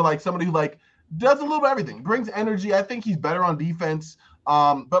in terms of like somebody who like does a little bit of everything, brings energy. I think he's better on defense,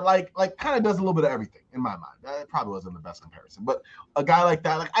 but like kind of does a little bit of everything in my mind. That probably wasn't the best comparison, but a guy like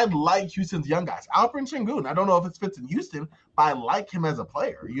that, like I like Houston's young guys. Alperen Sengun, I don't know if it fits in Houston, but I like him as a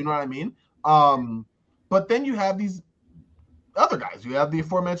player. You know what I mean? But then you have these other guys. You have the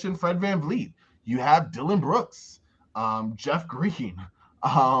aforementioned Fred VanVleet. You have Dylan Brooks, Jeff Green.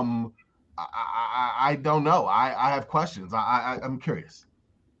 I don't know. I have questions. I'm curious.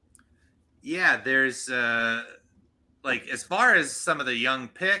 Yeah, there's like as far as some of the young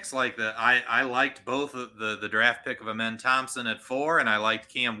picks, like I liked both of the draft pick of Amen Thompson at 4, and I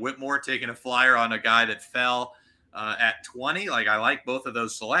liked Cam Whitmore taking a flyer on a guy that fell at 20. Like I like both of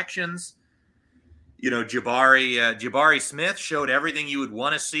those selections. Jabari Smith showed everything you would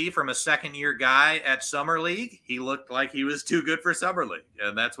want to see from a second-year guy at Summer League. He looked like he was too good for Summer League,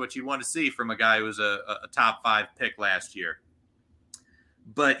 and that's what you want to see from a guy who was a top 5 pick last year.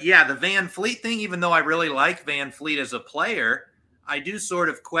 But, yeah, the VanVleet thing, even though I really like VanVleet as a player, I do sort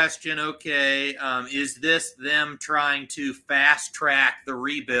of question, okay, is this them trying to fast-track the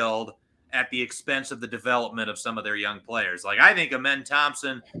rebuild at the expense of the development of some of their young players? Like, I think Amen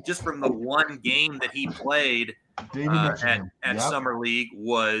Thompson, just from the one game that he played at Summer League,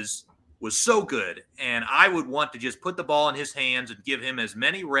 was so good. And I would want to just put the ball in his hands and give him as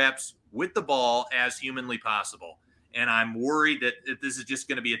many reps with the ball as humanly possible. And I'm worried that this is just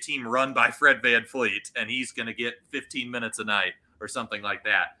going to be a team run by Fred VanVleet, and he's going to get 15 minutes a night or something like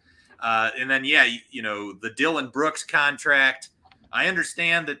that. And then, the Dillon Brooks contract, I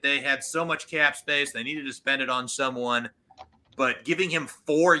understand that they had so much cap space, they needed to spend it on someone, but giving him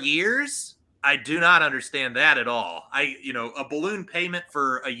 4 years, I do not understand that at all. A balloon payment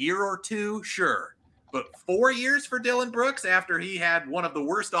for a year or two, sure. But 4 years for Dillon Brooks after he had one of the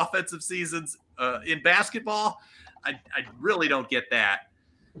worst offensive seasons in basketball, I really don't get that.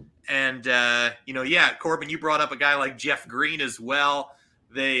 And, Corban, you brought up a guy like Jeff Green as well.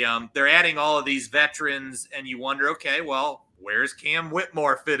 They're adding all of these veterans, and you wonder, okay, well, where's Cam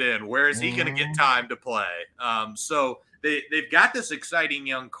Whitmore fit in? Where is he going to get time to play? So they've got this exciting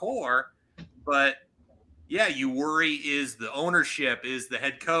young core, but yeah, you worry, is the ownership, is the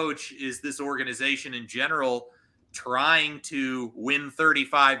head coach, is this organization in general trying to win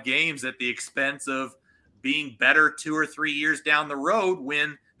 35 games at the expense of being better 2 or 3 years down the road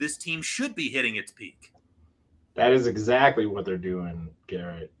when this team should be hitting its peak? That is exactly what they're doing,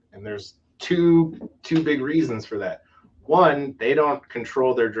 Garrett. And there's two big reasons for that. One, they don't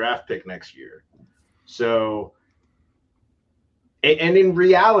control their draft pick next year. So, and in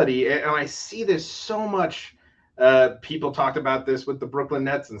reality, and I see this so much, people talked about this with the Brooklyn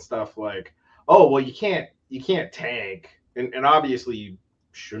Nets and stuff like, oh, well, you can't tank. And obviously you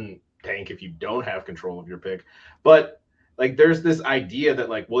shouldn't tank if you don't have control of your pick. But like, there's this idea that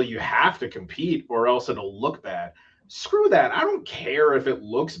like, well, you have to compete or else it'll look bad. Screw that. I don't care if it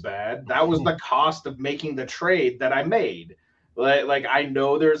looks bad. That was the cost of making the trade that I made. Like I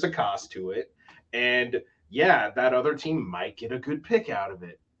know there's a cost to it. And yeah, that other team might get a good pick out of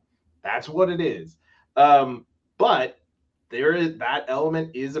it. That's what it is. But that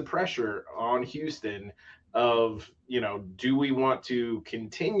element is a pressure on Houston of, do we want to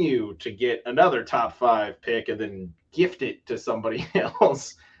continue to get another top 5 pick and then gift it to somebody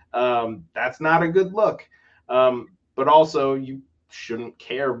else? That's not a good look. But also you shouldn't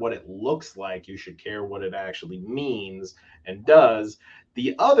care what it looks like. You should care what it actually means and does.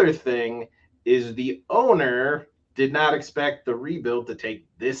 The other thing is the owner did not expect the rebuild to take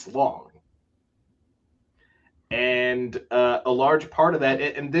this long. And a large part of that,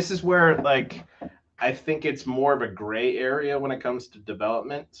 and this is where, like, I think it's more of a gray area when it comes to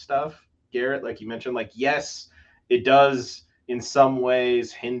development stuff, Garrett, like you mentioned, like, yes, it does in some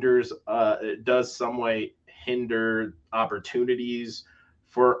ways hinder opportunities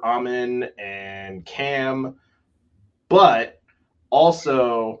for Amin and Cam, but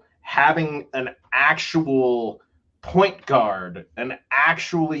also having an actual point guard, an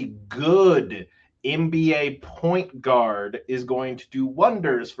actually good NBA point guard is going to do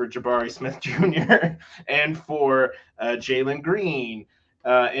wonders for Jabari Smith Jr. and for Jalen Green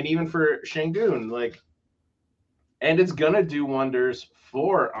and even for Şengün. And it's going to do wonders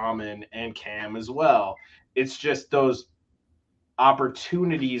for Amin and Cam as well. It's just those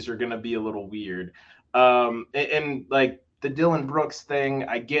opportunities are going to be a little weird. And like the Dillon Brooks thing,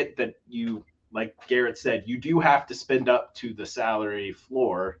 I get that you, like Garrett said, you do have to spend up to the salary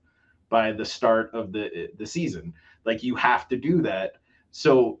floor by the start of the season. Like, you have to do that.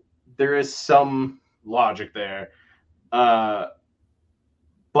 So there is some logic there. But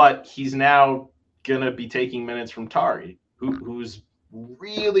he's now going to be taking minutes from Tari, who's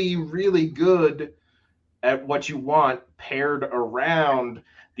really, really good at what you want paired around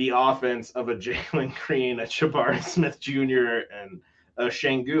the offense of a Jalen Green, a Jabari Smith Jr., and a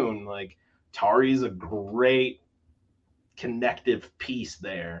Şengün. Like, Tari's a great connective piece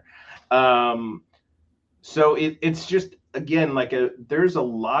there. So it's just, again, like there's a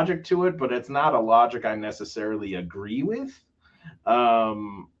logic to it, but it's not a logic I necessarily agree with.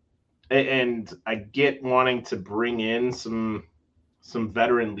 And I get wanting to bring in some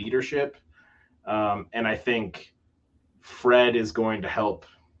veteran leadership. And I think Fred is going to help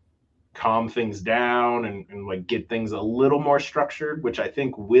calm things down and like get things a little more structured, which I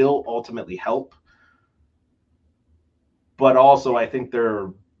think will ultimately help. But also, I think there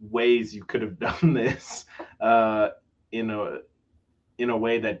are ways you could have done this in a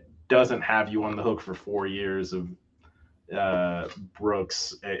way that doesn't have you on the hook for 4 years of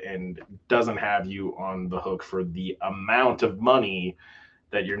Brooks and doesn't have you on the hook for the amount of money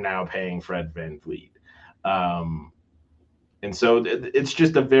that you're now paying Fred VanVleet. And so it's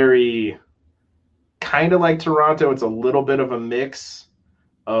just a very kind of like Toronto. It's a little bit of a mix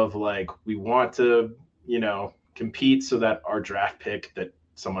of like, we want to, compete so that our draft pick that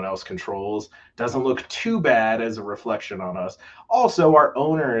someone else controls doesn't look too bad as a reflection on us. Also, our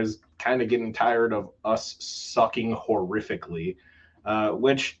owner is kind of getting tired of us sucking horrifically,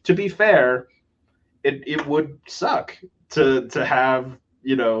 which, to be fair, it would suck to have,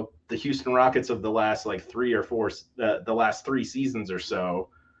 you know, the Houston Rockets of the last like the last 3 seasons or so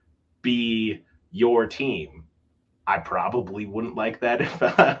be your team. I probably wouldn't like that if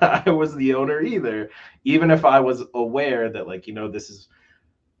I was the owner either, even if I was aware that, like, you know, this is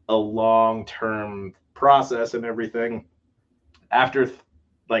a long-term process and everything. After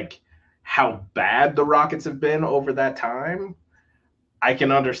like how bad the Rockets have been over that time, I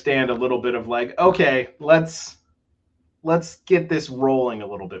can understand a little bit of like, okay, let's get this rolling a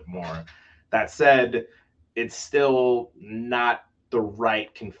little bit more. That said, it's still not the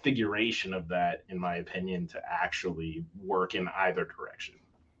right configuration of that, in my opinion, to actually work in either direction.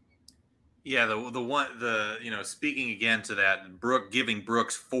 Yeah, speaking again to that, giving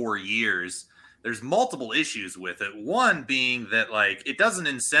Brooks 4 years, there's multiple issues with it. One being that, like, it doesn't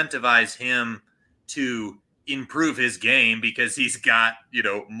incentivize him to improve his game because he's got, you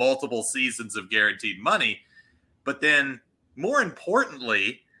know, multiple seasons of guaranteed money. But then more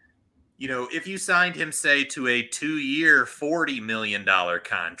importantly, you know, if you signed him, say, to a 2-year, $40 million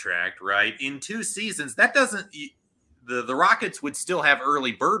contract, right, in 2 seasons, that doesn't – the Rockets would still have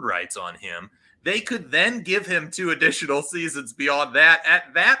early bird rights on him. They could then give him 2 additional seasons beyond that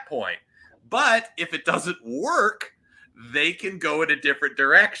at that point. But if it doesn't work, they can go in a different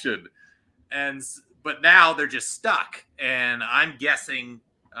direction. But now they're just stuck. And I'm guessing,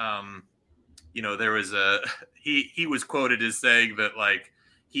 you know, there was he was quoted as saying that, like,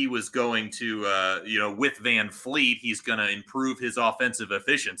 he was going to, you know, with Van Fleet, he's going to improve his offensive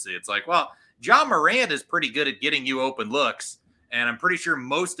efficiency. It's like, well, John Morant is pretty good at getting you open looks, and I'm pretty sure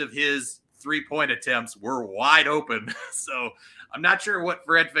most of his 3-point attempts were wide open. So I'm not sure what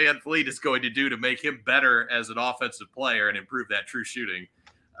Fred Van Fleet is going to do to make him better as an offensive player and improve that true shooting.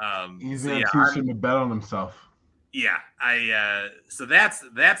 He's going to teach him to bet on himself. Yeah, so that's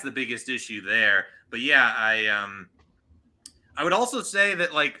the biggest issue there. But yeah, I would also say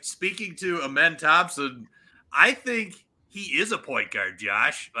that, like, speaking to Amen Thompson, I think he is a point guard,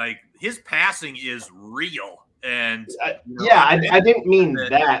 Josh. Like, his passing is real. And I didn't mean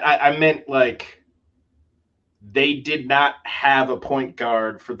that. I meant, like, they did not have a point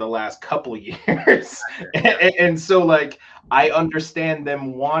guard for the last couple of years. and so, like, I understand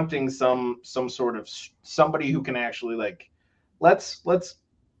them wanting some sort of somebody who can actually, like, let's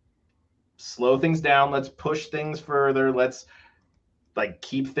slow things down. Let's push things further. Let's, like,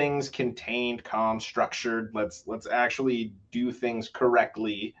 keep things contained, calm, structured. Let's actually do things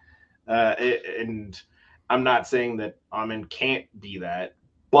correctly. And I'm not saying that Amen can't be that,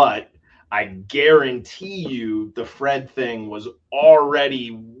 but I guarantee you the Fred thing was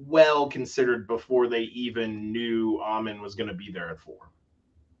already well considered before they even knew Amen was going to be there at 4.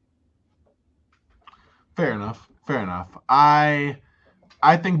 Fair enough.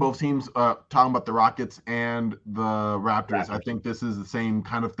 I think both teams, talking about the Rockets and the Raptors, I think this is the same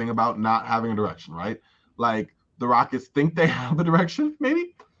kind of thing about not having a direction, right? Like, the Rockets think they have a direction,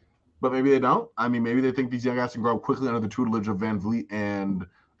 maybe, but maybe they don't. I mean, maybe they think these young guys can grow up quickly under the tutelage of Van Vliet and,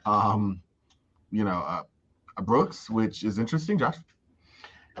 Brooks, which is interesting, Josh.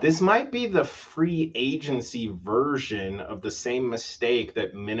 This might be the free agency version of the same mistake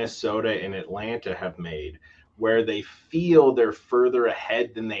that Minnesota and Atlanta have made, where they feel they're further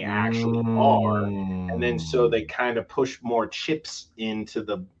ahead than they actually are. And then so they kind of push more chips into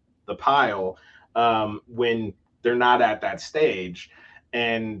the pile when they're not at that stage.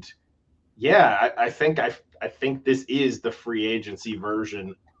 And yeah, I think this is the free agency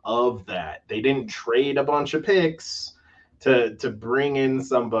version of that. They didn't trade a bunch of picks to bring in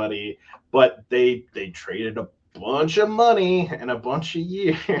somebody, but they traded a bunch of money and a bunch of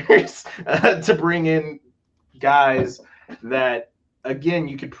years to bring in guys that, again,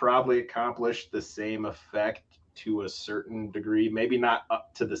 you could probably accomplish the same effect to a certain degree, maybe not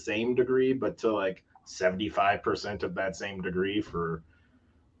up to the same degree, but to like 75% of that same degree for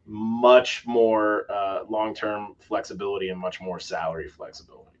much more long-term flexibility and much more salary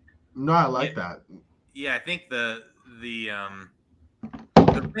flexibility. No, I like that. Yeah, I think the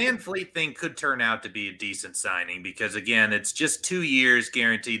Van Fleet thing could turn out to be a decent signing because, again, it's just 2 years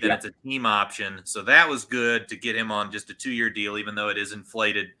guaranteed that it's a team option. So that was good to get him on just a 2-year deal, even though it is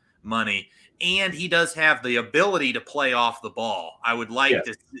inflated money. And he does have the ability to play off the ball. I would like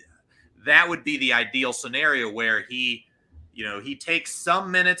to – that would be the ideal scenario where he takes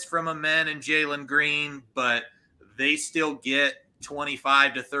some minutes from Amen and Jalen Green, but they still get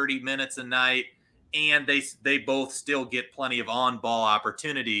 25 to 30 minutes a night. And they both still get plenty of on-ball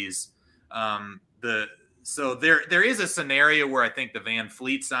opportunities. So there is a scenario where I think the Van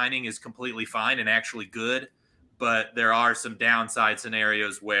Fleet signing is completely fine and actually good, but there are some downside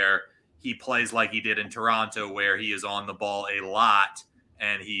scenarios where he plays like he did in Toronto, where he is on the ball a lot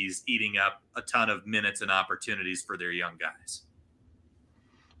and he's eating up a ton of minutes and opportunities for their young guys.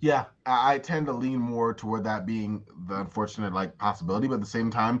 Yeah, I tend to lean more toward that being the unfortunate possibility, but at the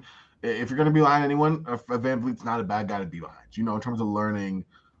same time, if you're going to be behind anyone, VanVleet's not a bad guy to be behind. In terms of learning,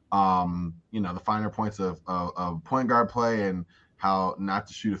 the finer points of point guard play and how not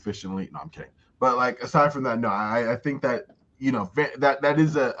to shoot efficiently. No, I'm kidding. But aside from that, no, I think that that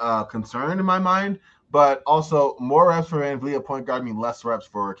is a concern in my mind. But also, more reps for VanVleet at point guard mean less reps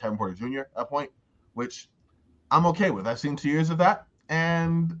for Kevin Porter Jr. at point, which I'm okay with. I've seen 2 years of that.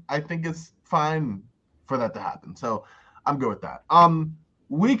 And I think it's fine for that to happen. So I'm good with that.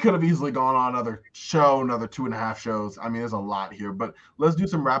 We could have easily gone on another 2.5 shows. I mean, there's a lot here, but let's do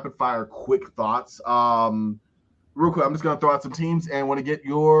some rapid fire quick thoughts. Real quick, I'm just going to throw out some teams and want to get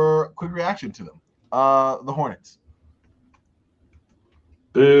your quick reaction to them. The Hornets.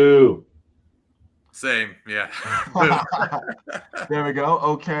 Boo. Same, yeah. There we go.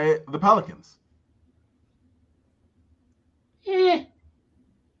 Okay. The Pelicans.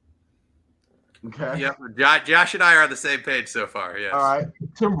 Okay. Yep. Josh and I are on the same page so far. Yes. All right.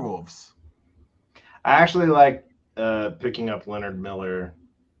 Timberwolves. I actually like picking up Leonard Miller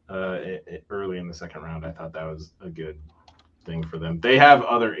early in the second round. I thought that was a good thing for them. They have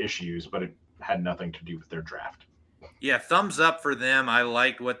other issues, but it had nothing to do with their draft. Yeah, thumbs up for them. I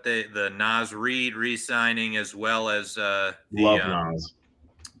liked what the Naz Reid re-signing, as well as Love Naz.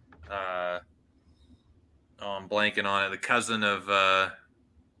 I'm blanking on it. The cousin of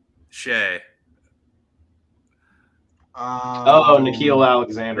Shea. Nickeil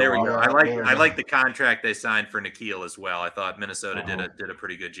Alexander. There we go. I like the contract they signed for Nickeil as well. I thought Minnesota did a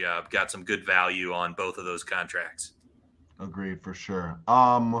pretty good job. Got some good value on both of those contracts. Agreed for sure.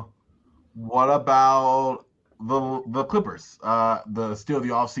 What about the Clippers? The steal of the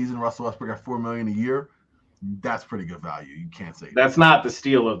offseason, Russell Westbrook at $4 million a year. That's pretty good value. You can't say that's not the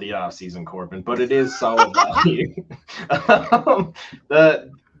steal of the offseason, Corban, but it is solid value.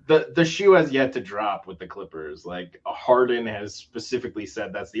 The shoe has yet to drop with the Clippers. Harden has specifically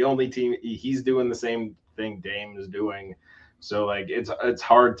said that's the only team he's doing the same thing Dame is doing. So it's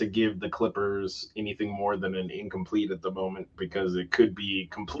hard to give the Clippers anything more than an incomplete at the moment, because it could be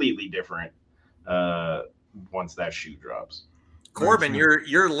completely different once that shoe drops. Corban,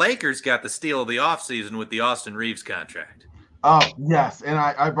 your Lakers got the steal of the offseason with the Austin Reeves contract. Oh, yes. And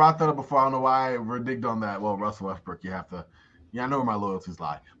I brought that up before. I don't know why I reneged on that. Well, Russell Westbrook, you have to – I know where my loyalties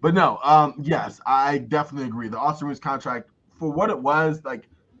lie. But no, yes, I definitely agree. The Austin Reeves contract, for what it was,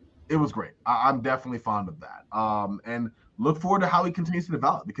 it was great. I'm definitely fond of that. And look forward to how he continues to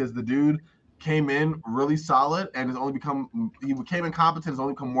develop, because the dude came in really solid and he became incompetent, has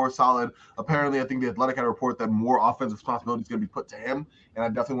only become more solid. Apparently, I think the Athletic had a report that more offensive responsibility is going to be put to him, and I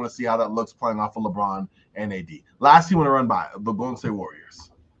definitely want to see how that looks playing off of LeBron and AD. Last team I want to run by, the Golden State Warriors.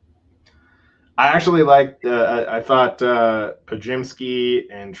 I actually liked. I thought Podziemski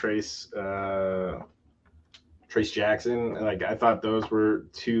and Trace Jackson. I thought those were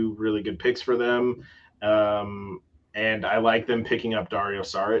two really good picks for them. And I like them picking up Dario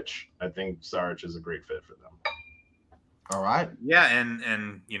Saric. I think Saric is a great fit for them. All right. Yeah,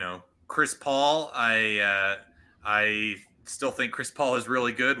 and Chris Paul. I still think Chris Paul is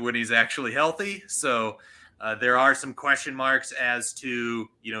really good when he's actually healthy. So. There are some question marks as to,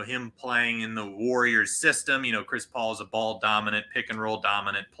 him playing in the Warriors system. Chris Paul is a ball dominant, pick and roll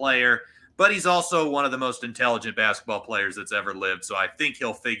dominant player, but he's also one of the most intelligent basketball players that's ever lived. So I think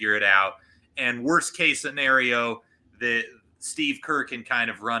he'll figure it out. And worst case scenario, Steve Kerr can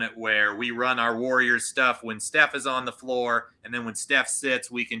kind of run it where we run our Warriors stuff when Steph is on the floor. And then when Steph sits,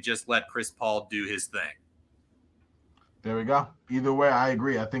 we can just let Chris Paul do his thing. There we go. Either way, I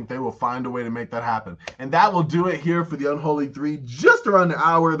agree. I think they will find a way to make that happen. And that will do it here for the Unholy Three. Just around an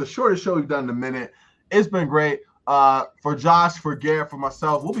hour, the shortest show we've done in a minute. It's been great. For Josh, for Garrett, for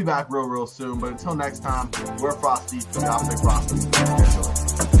myself, we'll be back real soon. But until next time, we're Frosty. Y'all stay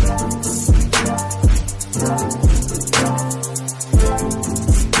frosty.